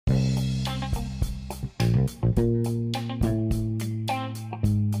Hey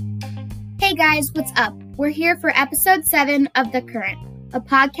guys, what's up? We're here for episode 7 of The Current, a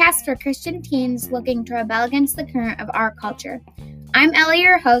podcast for Christian teens looking to rebel against the current of our culture. I'm Ellie,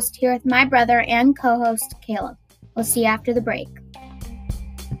 your host, here with my brother and co-host, Caleb. We'll see you after the break.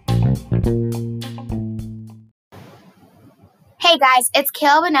 Hey guys, it's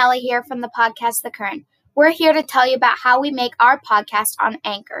Caleb and Ellie here from the podcast The Current. We're here to tell you about how we make our podcast on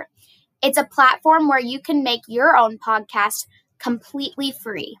Anchor. It's a platform where you can make your own podcast completely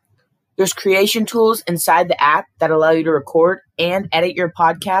free. There's creation tools inside the app that allow you to record and edit your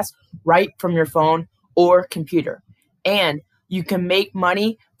podcast right from your phone or computer. And you can make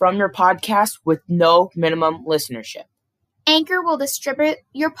money from your podcast with no minimum listenership. Anchor will distribute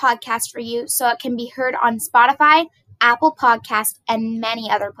your podcast for you so it can be heard on Spotify, Apple Podcasts, and many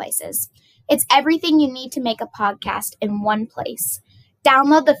other places. It's everything you need to make a podcast in one place.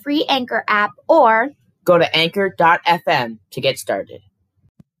 Download the free Anchor app or go to anchor.fm to get started.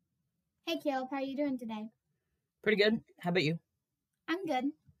 Hey Caleb, how are you doing today? Pretty good. How about you? I'm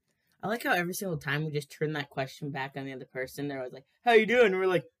good. I like how every single time we just turn that question back on the other person, they're always like, how you doing? And we're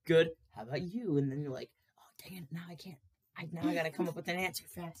like, good. How about you? And then you're like, oh, dang it, now I can't. Now I got to come up with an answer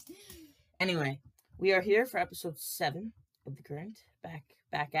fast. Anyway, we are here for episode 7 of The Current.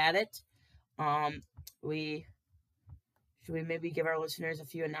 Back at it. Should we maybe give our listeners a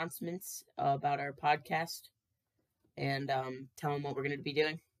few announcements about our podcast and tell them what we're going to be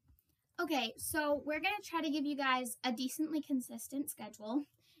doing? Okay, so we're going to try to give you guys a decently consistent schedule.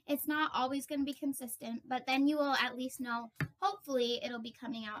 It's not always going to be consistent, but then you will at least know, hopefully, it'll be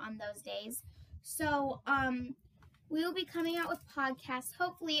coming out on those days. So, we will be coming out with podcasts,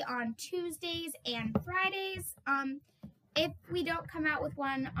 hopefully, on Tuesdays and Fridays. If we don't come out with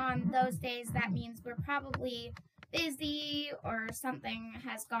one on those days, that means we're probably busy or something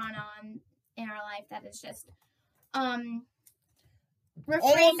has gone on in our life that is just,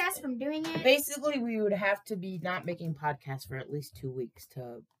 refrained us from doing it. Basically, we would have to be not making podcasts for at least 2 weeks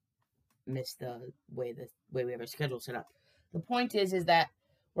to miss the way we have our schedule set up. The point is that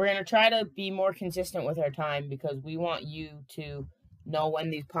we're going to try to be more consistent with our time because we want you to know when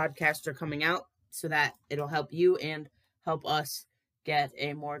these podcasts are coming out so that it'll help you and help us get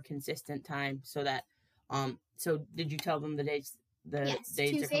a more consistent time so that, so did you tell them the dates? Yes,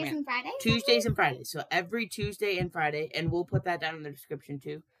 days Tuesdays are coming and Fridays. Tuesdays and Fridays. So every Tuesday and Friday, and we'll put that down in the description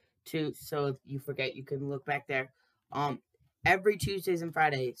too, so if you forget, you can look back there. Every Tuesdays and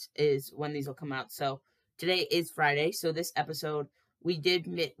Fridays is when these will come out. So today is Friday. So this episode we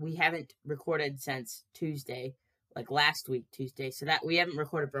haven't recorded since Tuesday, like last week Tuesday. So that we haven't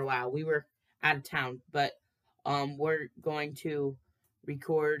recorded for a while. We were out of town, but we're going to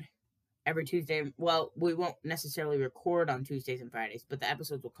record every Tuesday. Well, we won't necessarily record on Tuesdays and Fridays, but the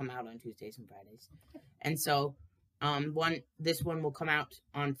episodes will come out on Tuesdays and Fridays. And so, this one will come out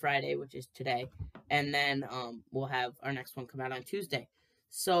on Friday, which is today, and then we'll have our next one come out on Tuesday.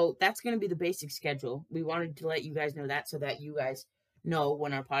 So that's going to be the basic schedule. We wanted to let you guys know that so that you guys know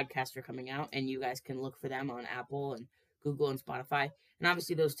when our podcasts are coming out, and you guys can look for them on Apple and Google and Spotify. And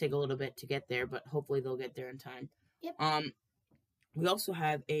obviously, those take a little bit to get there, but hopefully they'll get there in time. Yep. We also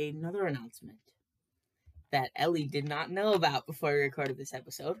have another announcement that Ellie did not know about before we recorded this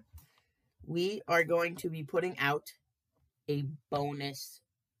episode. We are going to be putting out a bonus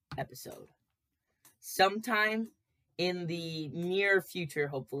episode. Sometime in the near future,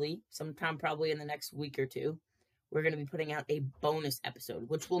 hopefully, sometime probably in the next week or two, we're going to be putting out a bonus episode,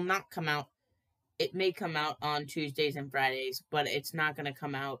 which will not come out. It may come out on Tuesdays and Fridays, but it's not going to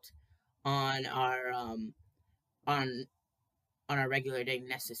come out on our on our regular day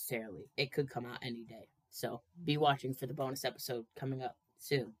necessarily. It could come out any day. So be watching for the bonus episode coming up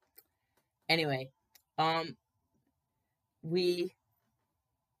soon. Anyway, hold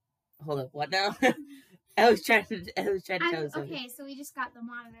up, what now? I was trying to tell you something. Okay, so we just got the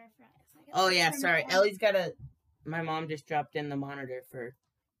monitor for it. Oh yeah, sorry. My mom just dropped in the monitor for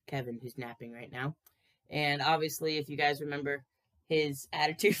Kevin, who's napping right now. And obviously, if you guys remember his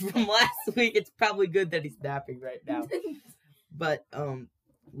attitude from last week, it's probably good that he's napping right now. But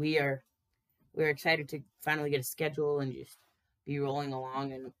we're excited to finally get a schedule and just be rolling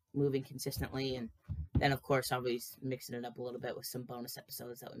along and moving consistently. And then, of course, I'll be mixing it up a little bit with some bonus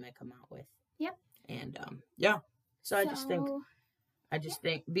episodes that we might come out with. Yep. And yeah. So I just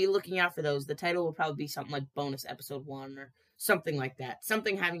think be looking out for those. The title will probably be something like bonus episode 1 or something like that.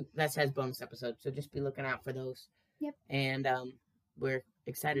 Something that says bonus episode. So just be looking out for those. Yep. And we're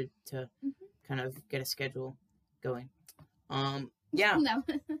excited to kind of get a schedule going. Yeah. No.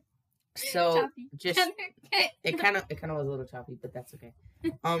 So Choppy. just it kind of was a little choppy, but that's okay.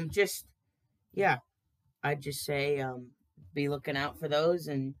 Yeah. I'd just say be looking out for those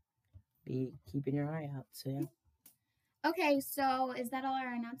and be keeping your eye out. So yeah. Okay, so is that all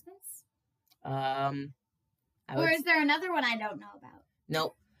our announcements? I Or would is there another one I don't know about?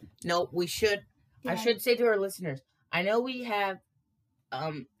 No, we should. Yeah. I should say to our listeners, I know we have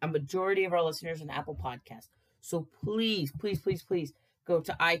a majority of our listeners on Apple Podcasts. So please, please, please, please go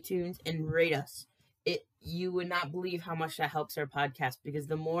to iTunes and rate us. You would not believe how much that helps our podcast, because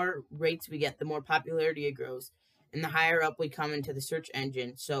the more rates we get, the more popularity it grows, and the higher up we come into the search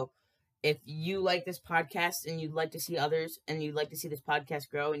engine. So if you like this podcast and you'd like to see others, and you'd like to see this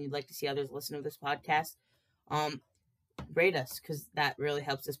podcast grow, and you'd like to see others listen to this podcast, rate us, because that really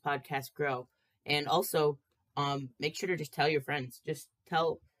helps this podcast grow. And also, make sure to just tell your friends. Just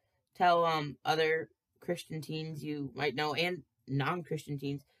tell other Christian teens you might know, and non-Christian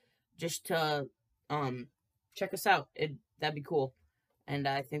teens, just to check us out. That'd be cool, and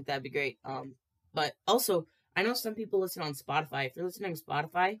I think that'd be great. But also, I know some people listen on Spotify. If you're listening to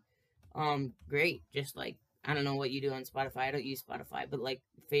Spotify, great. Just like, I don't know what you do on Spotify. I don't use Spotify, but like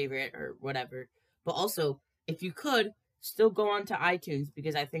favorite or whatever. But also, if you could, still go on to iTunes,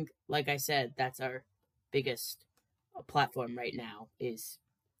 because I think, like I said, that's our biggest platform right now is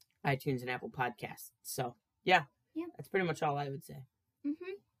iTunes and Apple Podcasts. So yeah, that's pretty much all I would say.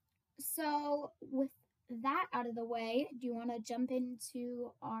 Mm-hmm. So with that out of the way, do you want to jump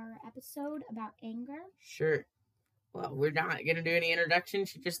into our episode about anger? Sure. Well, we're not going to do any introduction.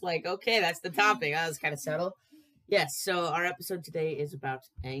 She's just like, okay, that's the topic. That was kind of subtle. Yes, so our episode today is about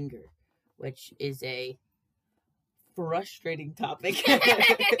anger, which is a frustrating topic.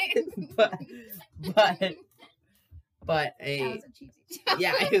 but that was a cheesy joke.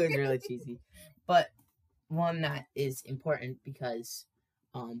 Yeah, it was really cheesy. But one that is important because,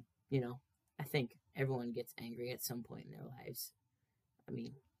 I think everyone gets angry at some point in their lives. I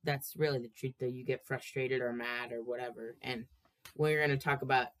mean, that's really the truth, though. You get frustrated or mad or whatever. And we're going to talk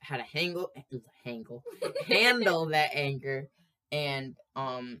about how to handle that anger. And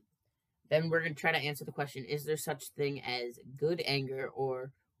then we're going to try to answer the question, is there such thing as good anger?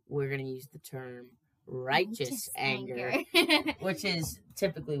 Or we're going to use the term righteous anger, which is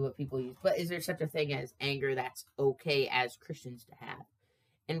typically what people use. But is there such a thing as anger that's okay as Christians to have?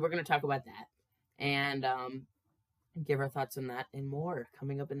 And we're going to talk about that. And give our thoughts on that and more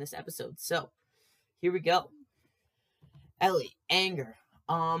coming up in this episode. So, here we go. Ellie, anger.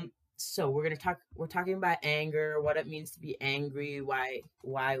 So we're talking about anger, what it means to be angry,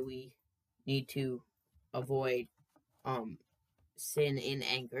 why we need to avoid sin in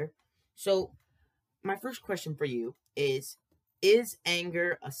anger. So, my first question for you is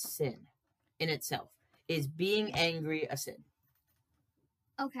anger a sin in itself? Is being angry a sin?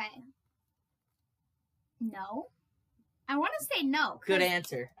 Okay. No. I want to say no. Good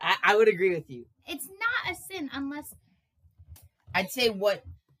answer. I would agree with you. It's not a sin unless... I'd say what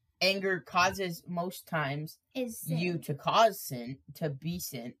anger causes most times is sin. You to cause sin, to be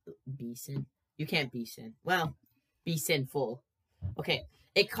sin. Be sin? You can't be sin. Well, be sinful. Okay.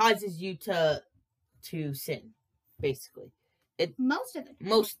 It causes you to sin, basically. Most of it.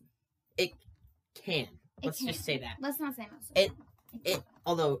 It can. Let's just say that. Let's not say most of it.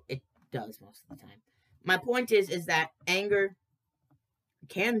 Although it does most of the time. My point is that anger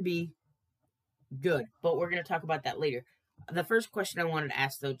can be good, but we're going to talk about that later. The first question I wanted to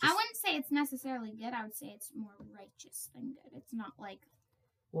ask, though... I wouldn't say it's necessarily good. I would say it's more righteous than good. It's not like...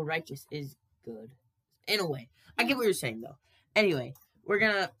 Well, righteous is good. In a way. I get what you're saying, though. Anyway, we're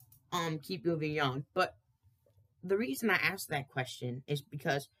going to keep moving on. But the reason I asked that question is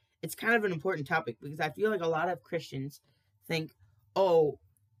because it's kind of an important topic. Because I feel like a lot of Christians think, oh,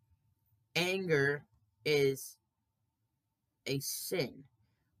 anger is a sin.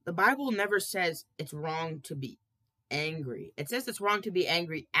 The Bible never says it's wrong to be angry. It says it's wrong to be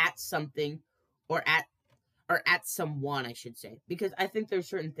angry at something or at someone, I should say. Because I think there's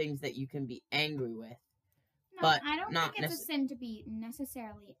certain things that you can be angry with. No, but I don't think it's a sin to be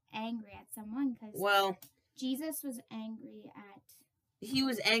necessarily angry at someone, because Jesus was angry at... He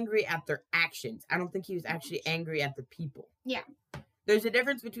was angry at their actions. I don't think he was actually angry at the people. Yeah. There's a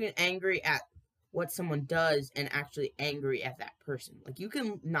difference between angry at what someone does and actually angry at that person. Like, you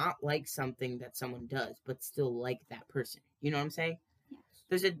can not like something that someone does, but still like that person. You know what I'm saying?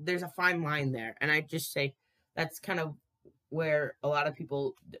 Yes. There's a fine line there, and I just say that's kind of where a lot of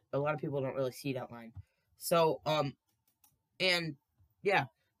people don't really see that line. So, and yeah,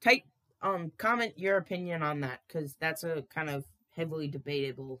 comment your opinion on that, because that's a kind of heavily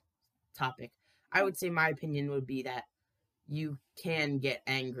debatable topic. I would say my opinion would be that you can get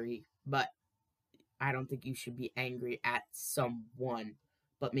angry, but I don't think you should be angry at someone,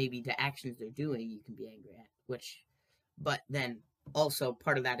 but maybe the actions they're doing you can be angry at. But then also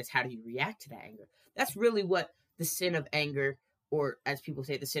part of that is how do you react to that anger? That's really what the sin of anger, or as people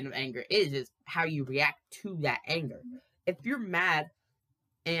say, the sin of anger is how you react to that anger. If you're mad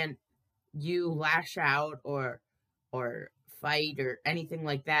and you lash out or fight or anything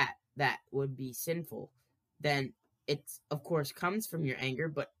like that would be sinful, then it's of course comes from your anger,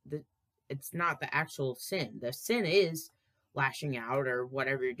 but it's not the actual sin. The sin is lashing out or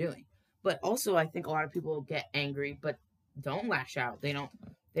whatever you're doing. But also I think a lot of people get angry but don't lash out. They don't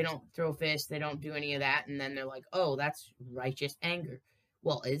throw fists, they don't do any of that, and then they're like, oh, that's righteous anger.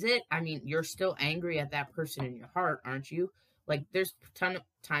 Well, is it? I mean, you're still angry at that person in your heart, aren't you? Like, there's a ton of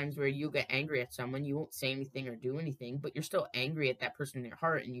times where you get angry at someone, you won't say anything or do anything, but you're still angry at that person in your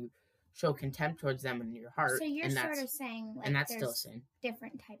heart, and you show contempt towards them in your heart. So you're sort of saying, like, and that's still sin.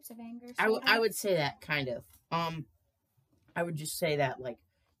 Different types of anger. I would say that, kind of. I would just say that, like,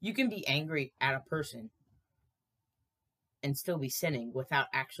 you can be angry at a person and still be sinning without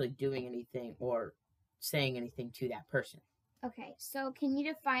actually doing anything or saying anything to that person. Okay, so can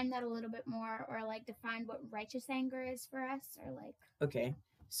you define that a little bit more, or like define what righteous anger is for us, or like? Okay,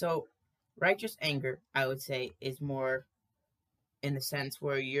 so righteous anger, I would say, is more in the sense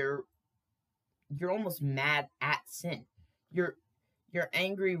where you're almost mad at sin. You're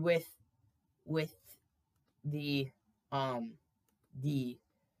angry with the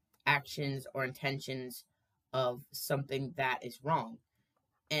actions or intentions of something that is wrong.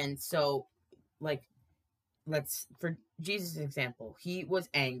 And so, like, for Jesus' example, he was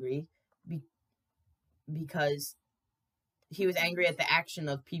angry because he was angry at the action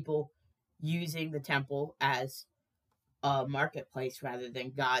of people using the temple as a marketplace rather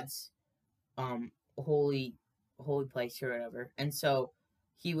than God's holy place or whatever. And so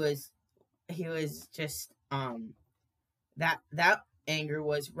he was just that anger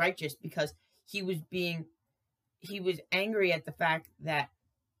was righteous because he was angry at the fact that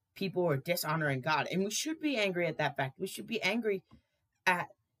people were dishonoring God, and we should be angry at that fact. We should be angry at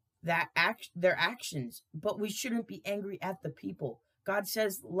their actions, but we shouldn't be angry at the people. God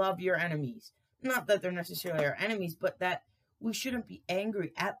says, love your enemies. Not that they're necessarily our enemies, but that we shouldn't be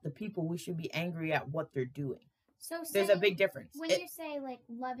angry at the people. We should be angry at what they're doing. So there's a big difference. When you say, like,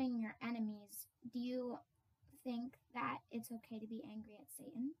 loving your enemies, do you think that it's okay to be angry at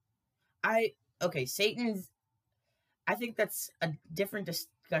Satan? I think that's a different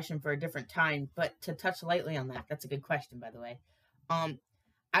discussion for a different time, but to touch lightly on that's a good question, by the way.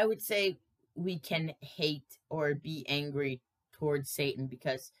 I would say we can hate or be angry towards Satan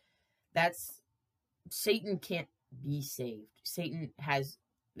because Satan can't be saved. Satan's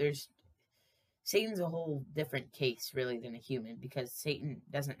a whole different case, really, than a human, because Satan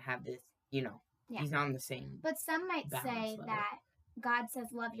doesn't have this, he's not on the same. But some might say level. That God says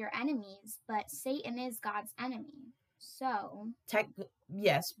love your enemies, but Satan is God's enemy. So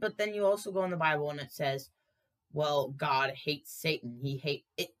yes, but then you also go in the Bible and it says, well, God hates Satan.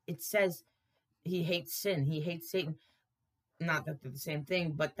 It says he hates sin. He hates Satan. Not that they're the same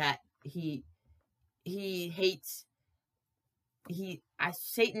thing, but that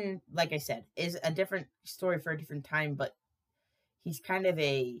Satan, like I said, is a different story for a different time, but he's kind of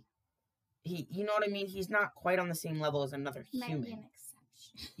you know what I mean? He's not quite on the same level as another human. Might be an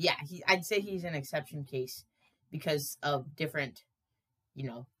exception. Yeah, I'd say he's an exception case because of different,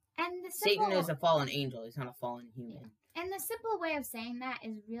 And Satan is a fallen angel. He's not a fallen human. And the simple way of saying that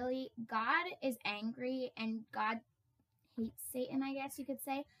is really God is angry and God hates Satan, I guess you could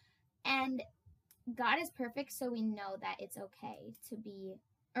say. And God is perfect, so we know that it's okay to be,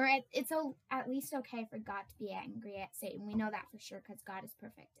 or it's at least okay for God to be angry at Satan. We know that for sure because God is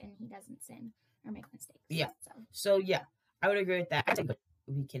perfect and he doesn't sin or make mistakes. Yeah. So yeah, I would agree with that. I think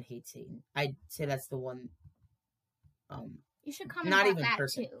we can hate Satan. I'd say that's the one. You should comment not about even that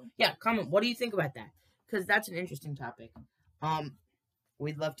person. too. Yeah, comment. What do you think about that? Because that's an interesting topic.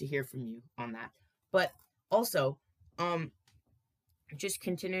 We'd love to hear from you on that. But also, just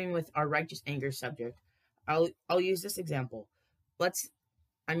continuing with our righteous anger subject, I'll use this example. This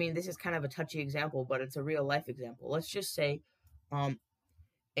is kind of a touchy example, but it's a real life example. Let's just say,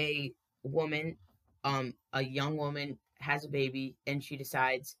 a woman, a young woman has a baby and she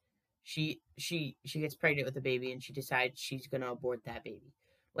decides she gets pregnant with a baby and she decides she's going to abort that baby.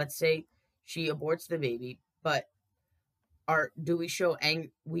 Let's say she aborts the baby, but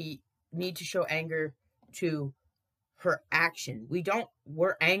we need to show anger to her action.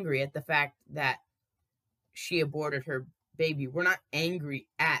 We're angry at the fact that she aborted her baby. We're not angry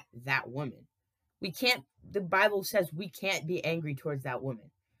at that woman. The Bible says we can't be angry towards that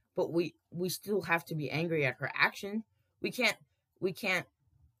woman, but we still have to be angry at her action. We can't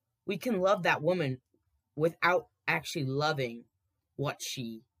we can love that woman without actually loving what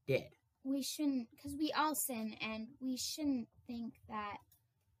she did. We shouldn't, because we all sin, and we shouldn't think that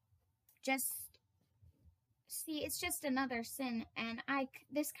it's just another sin. And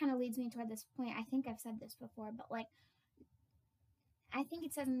this kind of leads me toward this point. I think I've said this before, but like, I think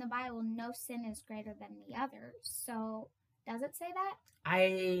it says in the Bible, no sin is greater than the other. So does it say that?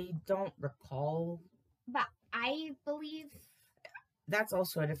 I don't recall. But I believe that's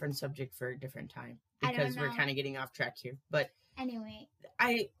also a different subject for a different time, because we're kind of getting off track here. But anyway,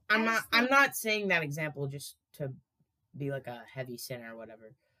 I'm not saying that example just to be like a heavy sin or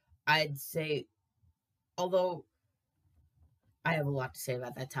whatever. I'd say, although I have a lot to say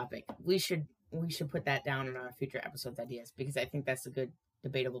about that topic, we should put that down in our future episodes ideas, because I think that's a good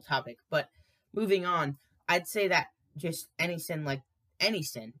debatable topic. But moving on, I'd say that just any sin, like any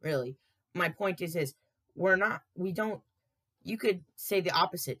sin, really. My point is you could say the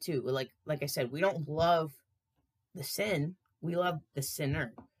opposite too. Like I said, we don't love the sin, we love the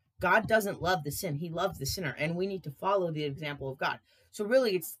sinner. God doesn't love the sin, he loves the sinner, and we need to follow the example of God. So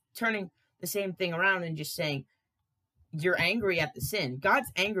really, it's turning the same thing around and just saying, you're angry at the sin.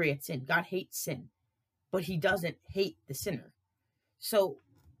 God's angry at sin. God hates sin, but he doesn't hate the sinner. So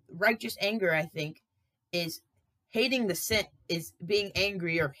righteous anger, I think, is hating the sin, is being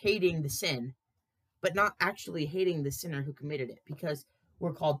angry or hating the sin, but not actually hating the sinner who committed it, because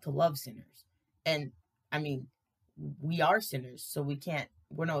we're called to love sinners. And I mean, we are sinners, so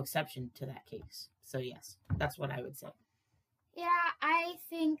we're no exception to that case. So yes, that's what I would say. Yeah, I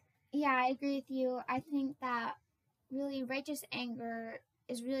agree with you. I think that really righteous anger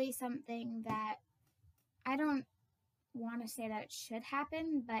is really something that I don't want to say that it should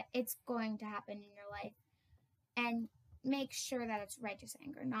happen, but it's going to happen in your life. And make sure that it's righteous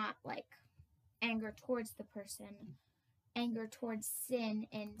anger, not like anger towards the person, anger towards sin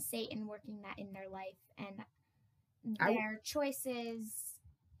and Satan working that in their life and their choices.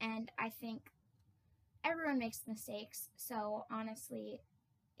 And I think everyone makes mistakes, so honestly,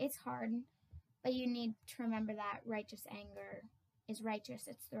 it's hard, but you need to remember that righteous anger is righteous.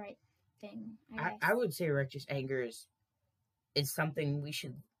 It's the right thing, I guess. I would say righteous anger is something we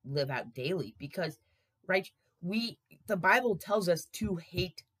should live out daily, because the Bible tells us to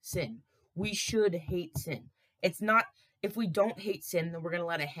hate sin. We should hate sin. It's not, if we don't hate sin, then we're going to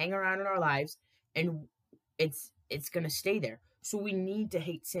let it hang around in our lives, and it's going to stay there. So we need to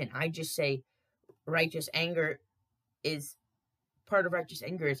hate sin. I just say righteous anger is, part of righteous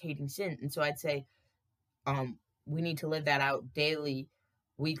anger is hating sin. And so I'd say we need to live that out daily,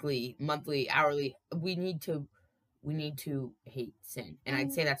 weekly, monthly, hourly. We need to hate sin. And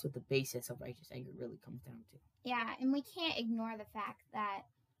I'd say that's what the basis of righteous anger really comes down to. Yeah, and we can't ignore the fact that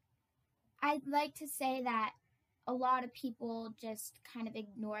I'd like to say that a lot of people just kind of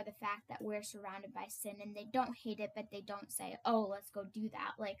ignore the fact that we're surrounded by sin, and they don't hate it, but they don't say, oh, let's go do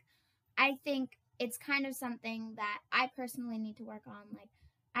that. Like, I think it's kind of something that I personally need to work on. Like,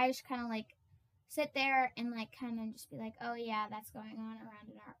 I just kind of like sit there and like kind of just be like, oh yeah, that's going on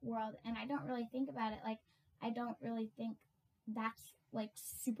around in our world, and I don't really think about it. Like, I don't really think that's like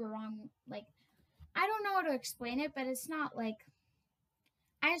super wrong. Like, I don't know how to explain it, but it's not like,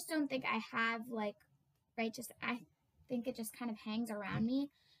 I just don't think I have like righteous, I think it just kind of hangs around me,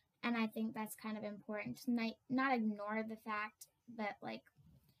 and I think that's kind of important to not ignore the fact, but like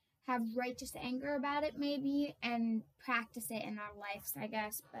have righteous anger about it maybe, and practice it in our lives, I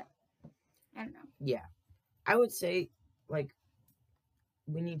guess. But I don't know. Yeah, I would say like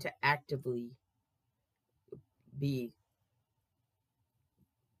we need to actively be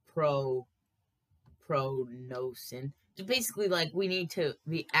pro no sin. So basically, like, we need to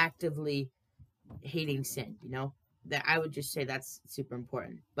be actively hating sin, that I would just say that's super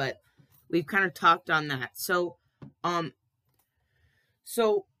important. But we've kind of talked on that. So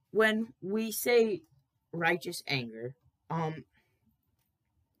when we say righteous anger,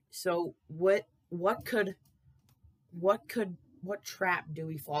 so what trap do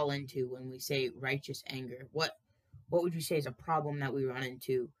we fall into when we say righteous anger? What would you say is a problem that we run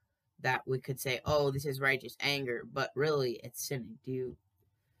into that we could say, oh, this is righteous anger, but really it's sinning? Do you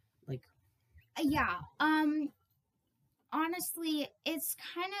like? Yeah. Honestly, it's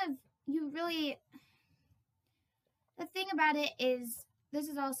kind of, the thing about it is, this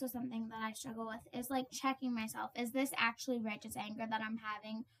is also something that I struggle with, is like checking myself. Is this actually righteous anger that I'm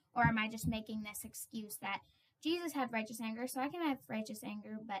having, or am I just making this excuse that Jesus had righteous anger, so I can have righteous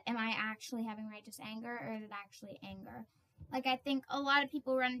anger, but am I actually having righteous anger, or is it actually anger? Like, I think a lot of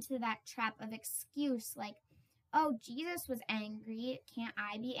people run into that trap of excuse, like, oh, Jesus was angry, can't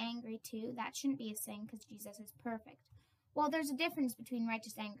I be angry too? That shouldn't be a sin because Jesus is perfect. well, there's a difference between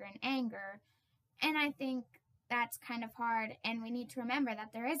righteous anger and anger. And I think that's kind of hard, and we need to remember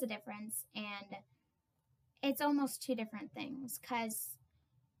that there is a difference, and it's almost two different things, because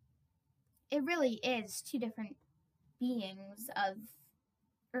it really is two different beings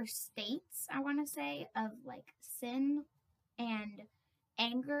or states, I want to say, of like sin and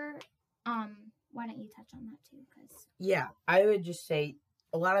anger. Why don't you touch on that too? Because Yeah, I would just say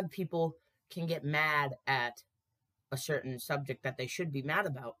a lot of people can get mad at a certain subject that they should be mad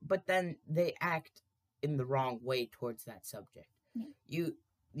about, but then they act in the wrong way towards that subject. Yeah. You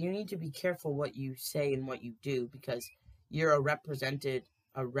need to be careful what you say and what you do, because you're a representative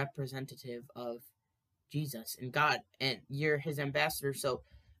of Jesus and God, and you're his ambassador. So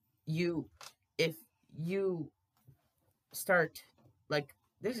if you start, like,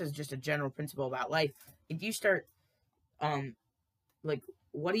 this is just a general principle about life. If you start, like,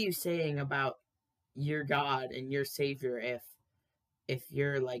 what are you saying about your God and your Savior if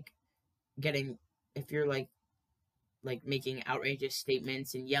you're like making outrageous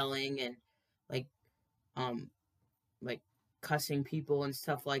statements and yelling and like cussing people and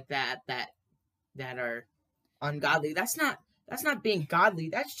stuff like that are ungodly? That's not being godly.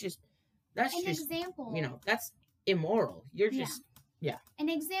 That's an just example. That's immoral. You're just An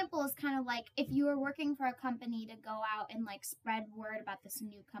example is kind of like if you were working for a company to go out and like spread word about this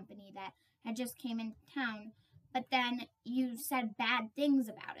new company that had just came in town, but then you said bad things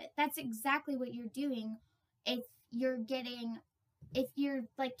about it. That's exactly what you're doing. If you're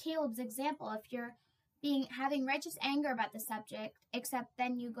like Caleb's example, if you're having righteous anger about the subject, except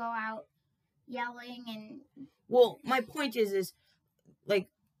then you go out yelling and... Well, my point is like,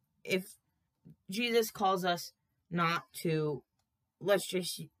 if Jesus calls us not to, let's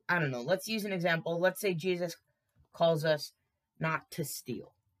use an example. Let's say Jesus calls us not to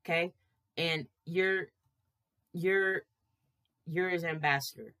steal, okay? And you're his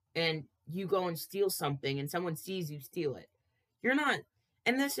ambassador, and you go and steal something, and someone sees you steal it. You're not,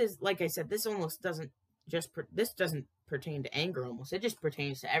 and this is, like I said, this almost doesn't pertain to anger almost. It just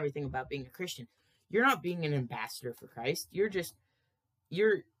pertains to everything about being a Christian. You're not being an ambassador for Christ.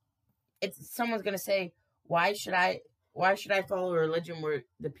 Someone's going to say, why should I follow a religion where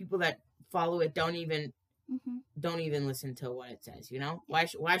the people that follow it don't even listen to what it says, Why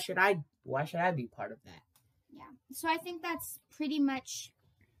should I be part of that? Yeah. So I think that's pretty much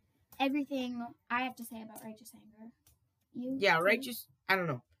everything I have to say about righteous anger. Righteous, I don't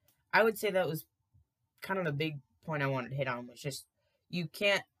know. I would say that was kind of the big point I wanted to hit on, was just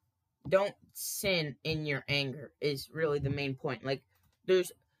don't sin in your anger is really the main point. Like,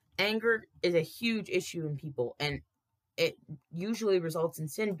 anger is a huge issue in people, and it usually results in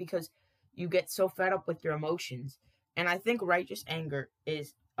sin because you get so fed up with your emotions. And I think righteous anger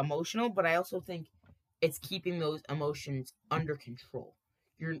is emotional, but I also think it's keeping those emotions under control.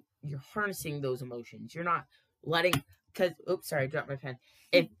 You're harnessing those emotions. You're not letting, I dropped my pen.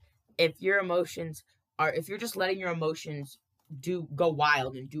 If you're just letting your emotions go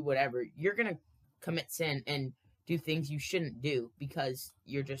wild and do whatever, you're gonna commit sin and do things you shouldn't do because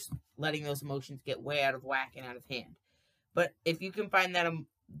you're just letting those emotions get way out of whack and out of hand. But if you can find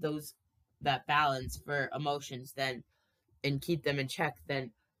that balance for emotions, then, and keep them in check,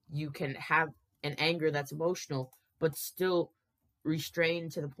 then you can have an anger that's emotional but still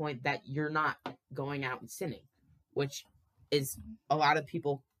restrained to the point that you're not going out and sinning, which is, a lot of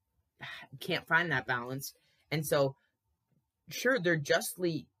people can't find that balance. And so, sure, they're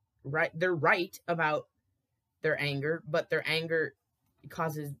justly right. They're right about their anger, but their anger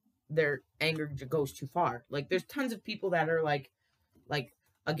goes too far. Like, there's tons of people that are like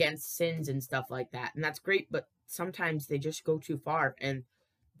against sins and stuff like that, and that's great, but sometimes they just go too far and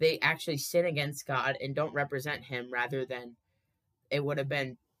they actually sin against God and don't represent him, rather than it would have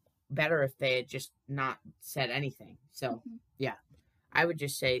been better if they had just not said anything. So yeah, I would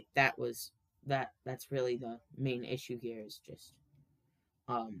just say that's really the main issue here, is just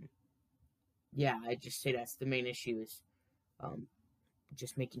I just say that's the main issue, is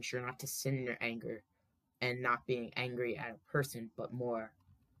just making sure not to sin in your anger, and not being angry at a person, but more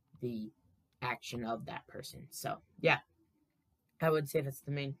the action of that person. So yeah, I would say that's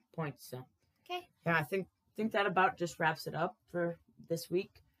the main point. So okay, yeah, I think that about just wraps it up for this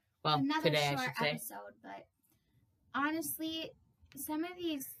week. Well, another today, short I should say. episode, but honestly, some of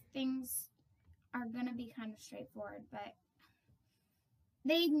these things are gonna be kind of straightforward, but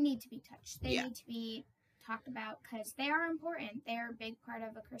they need to be touched. They need to be talked about because they are important. They are a big part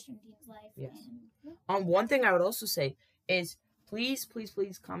of a Christian teen's life. Yes. And, one thing I would also say is, please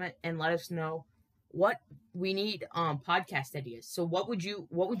comment and let us know what we need podcast ideas. So what would you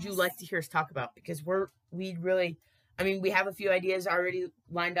like to hear us talk about? Because I mean, we have a few ideas already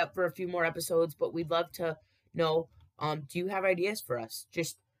lined up for a few more episodes, but we'd love to know, do you have ideas for us?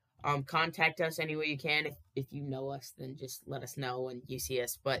 Just contact us any way you can. If you know us, then just let us know when you see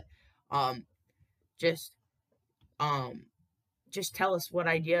us. But just tell us what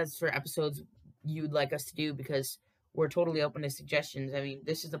ideas for episodes you'd like us to do, because we're totally open to suggestions. I mean,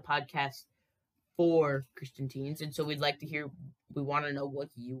 this is a podcast for Christian teens, and so we want to know what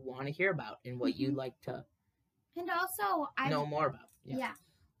you want to hear about and what you'd like to and also know more about. Yeah.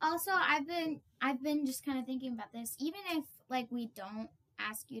 Also, I've been just kind of thinking about this. Even if like we don't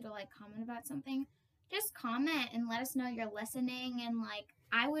ask you to like comment about something, just comment and let us know you're listening. And like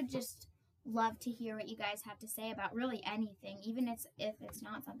I would just love to hear what you guys have to say about really anything, even if it's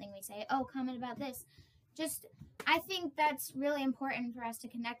not something we say. Oh, comment about this. Just I think that's really important for us to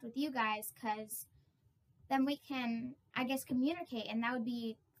connect with you guys, because then we can, I guess, communicate, and that would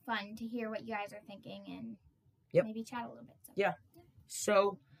be fun to hear what you guys are thinking and maybe chat a little bit. So. Yeah.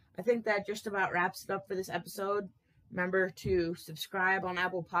 So I think that just about wraps it up for this episode. Remember to subscribe on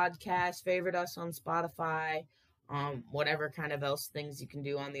Apple Podcasts, favorite us on Spotify, whatever kind of else things you can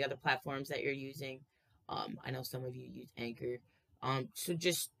do on the other platforms that you're using. I know some of you use Anchor. So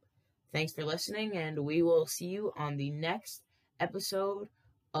just thanks for listening, and we will see you on the next episode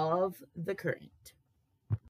of The Current.